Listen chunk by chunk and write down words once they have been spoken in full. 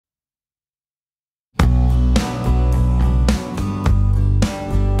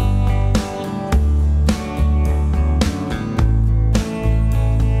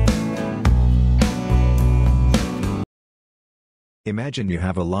Imagine you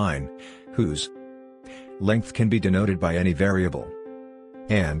have a line, whose length can be denoted by any variable.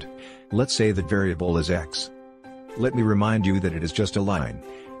 And, let's say that variable is x. Let me remind you that it is just a line,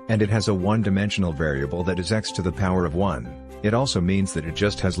 and it has a one-dimensional variable that is x to the power of 1, it also means that it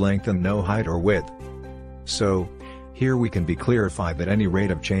just has length and no height or width. So, here we can be clarified that any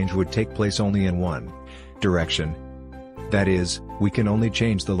rate of change would take place only in one direction. That is, we can only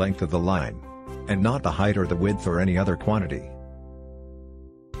change the length of the line, and not the height or the width or any other quantity.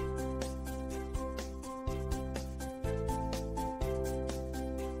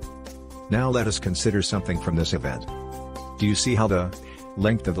 Now let us consider something from this event. Do you see how the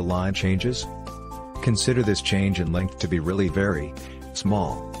length of the line changes? Consider this change in length to be really very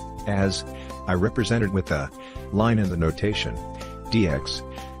small, as I represent it with the line in the notation dx.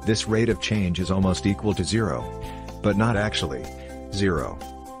 This rate of change is almost equal to 0, but not actually 0.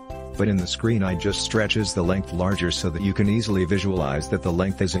 But in the screen I just stretches the length larger so that you can easily visualize that the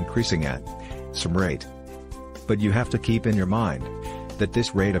length is increasing at some rate. But you have to keep in your mind that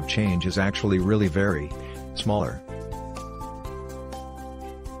this rate of change is actually really very smaller.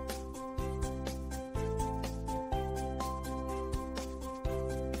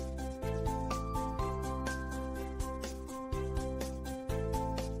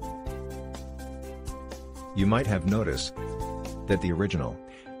 You might have noticed that the original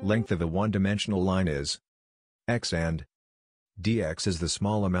length of a one-dimensional line is x and dx is the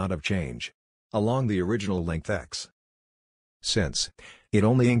small amount of change along the original length x. Since it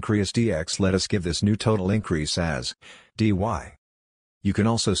only increased dx, let us give this new total increase as dy. You can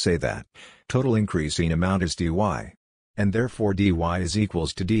also say that total increasing amount is dy, and therefore dy is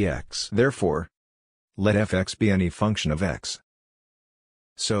equals to dx. Therefore, let fx be any function of x.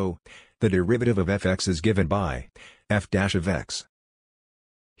 So, the derivative of fx is given by f dash of x.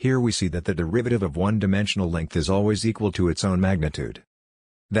 Here we see that the derivative of one-dimensional length is always equal to its own magnitude.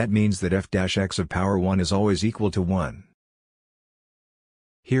 That means that f dash x of power 1 is always equal to 1.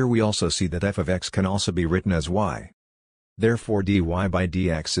 Here we also see that f of x can also be written as y. Therefore dy by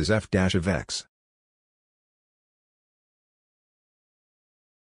dx is f dash of x.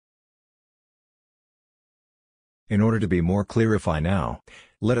 In order to be more clarify now,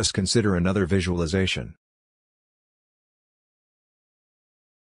 let us consider another visualization.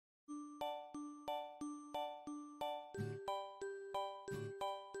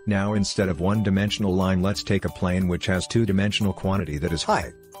 Now instead of one-dimensional line, let's take a plane which has two-dimensional quantity that is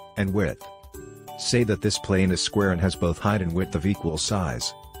height and width. Say that this plane is square and has both height and width of equal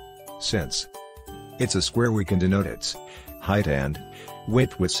size. Since it's a square, we can denote its height and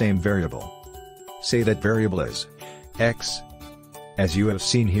width with same variable. Say that variable is x, as you have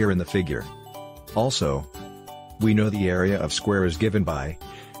seen here in the figure. Also, we know the area of square is given by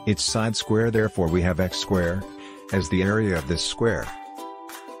its side square, therefore we have x square as the area of this square.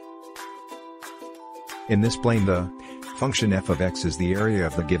 In this plane, the function f of x is the area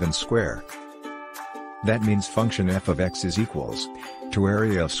of the given square. That means function f of x is equals to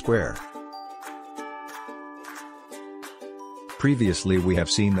area of square. Previously we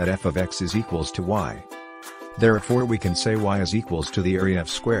have seen that f of x is equals to y. Therefore we can say y is equals to the area of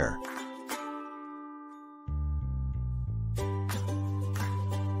square.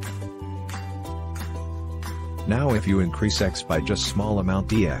 Now if you increase x by just small amount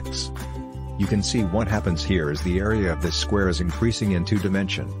dx, you can see what happens here is the area of this square is increasing in 2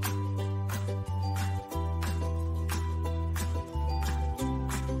 dimensions.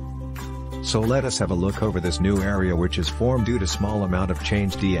 So let us have a look over this new area which is formed due to small amount of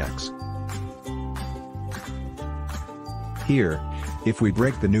change dx. Here, if we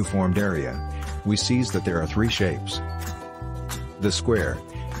break the new formed area, we sees that there are 3 shapes. The square,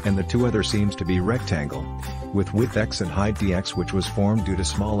 and the 2 other seems to be rectangle, with width x and height dx, which was formed due to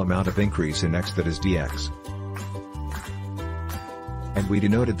small amount of increase in x, that is dx. And we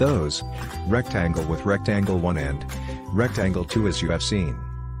denoted those rectangle with rectangle 1 and rectangle 2 as you have seen.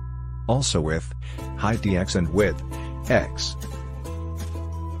 Also with height dx and width x.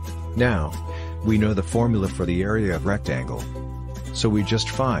 Now, we know the formula for the area of rectangle. So we just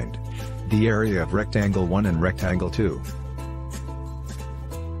find the area of rectangle 1 and rectangle 2.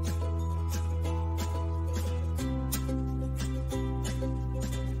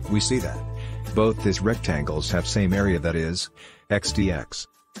 We see that both these rectangles have same area, that is x dx.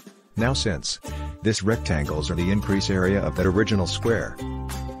 Now since these rectangles are the increase area of that original square,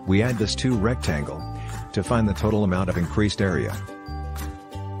 we add this 2 rectangle to find the total amount of increased area.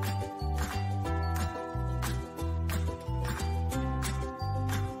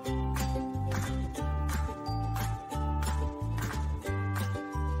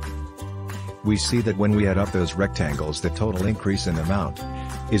 We see that when we add up those rectangles, the total increase in amount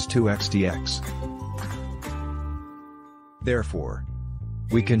is 2x dx. Therefore,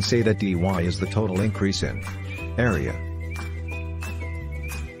 we can say that dy is the total increase in area.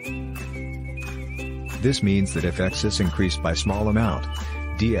 This means that if x is increased by small amount,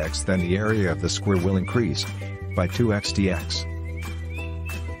 dx, then the area of the square will increase by 2x dx.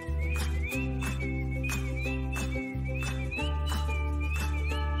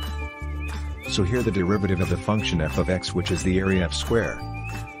 So here the derivative of the function f of x, which is the area of square,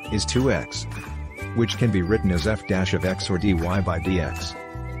 is 2x, which can be written as f dash of x or dy by dx.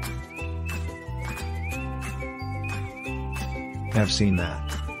 Have seen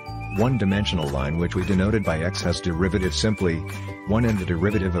that one-dimensional line which we denoted by x has derivative simply 1, and the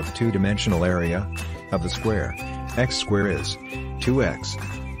derivative of two-dimensional area of the square, x square, is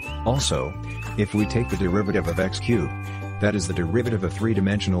 2x. Also, if we take the derivative of x cubed, that is the derivative of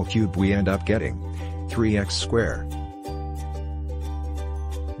three-dimensional cube, we end up getting 3x square.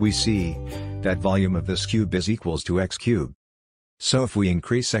 We see that volume of this cube is equals to x cubed. So if we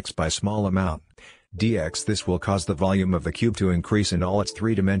increase x by small amount, dx, this will cause the volume of the cube to increase in all its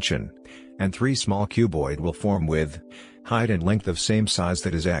three dimension, and three small cuboid will form with height and length of same size,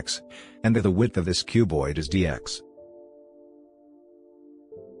 that is x, and that the width of this cuboid is dx.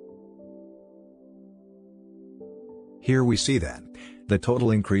 Here we see that the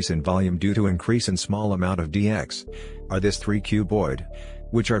total increase in volume due to increase in small amount of dx are this three cuboid,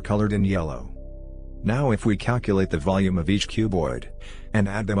 which are colored in yellow. Now if we calculate the volume of each cuboid and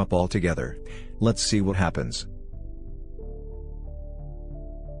add them up all together, let's see what happens.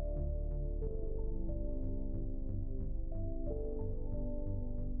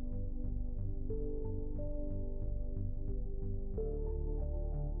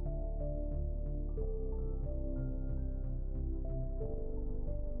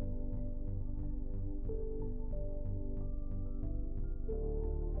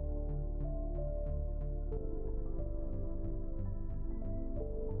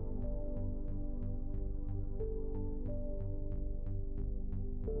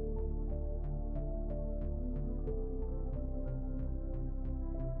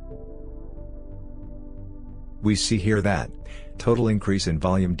 We see here that total increase in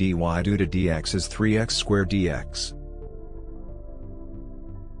volume dy due to dx is 3x squared dx.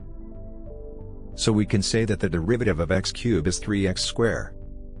 So we can say that the derivative of x cubed is 3x squared.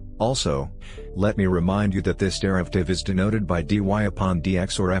 Also, let me remind you that this derivative is denoted by dy upon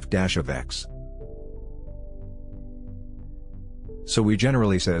dx or f dash of x. So we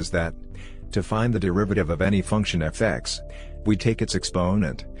generally says that to find the derivative of any function fx, we take its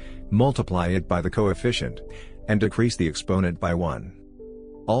exponent, multiply it by the coefficient, and decrease the exponent by 1.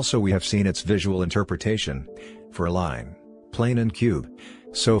 Also we have seen its visual interpretation for a line, plane and cube,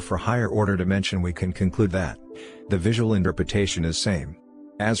 so for higher order dimension we can conclude that the visual interpretation is same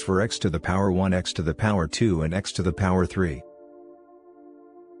as for x to the power 1, x to the power 2 and x to the power 3.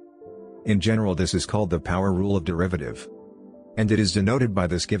 In general this is called the power rule of derivative, and it is denoted by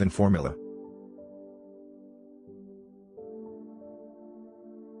this given formula.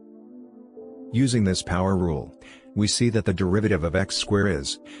 Using this power rule, we see that the derivative of x squared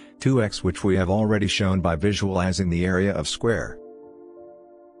is 2x, which we have already shown by visualizing the area of square.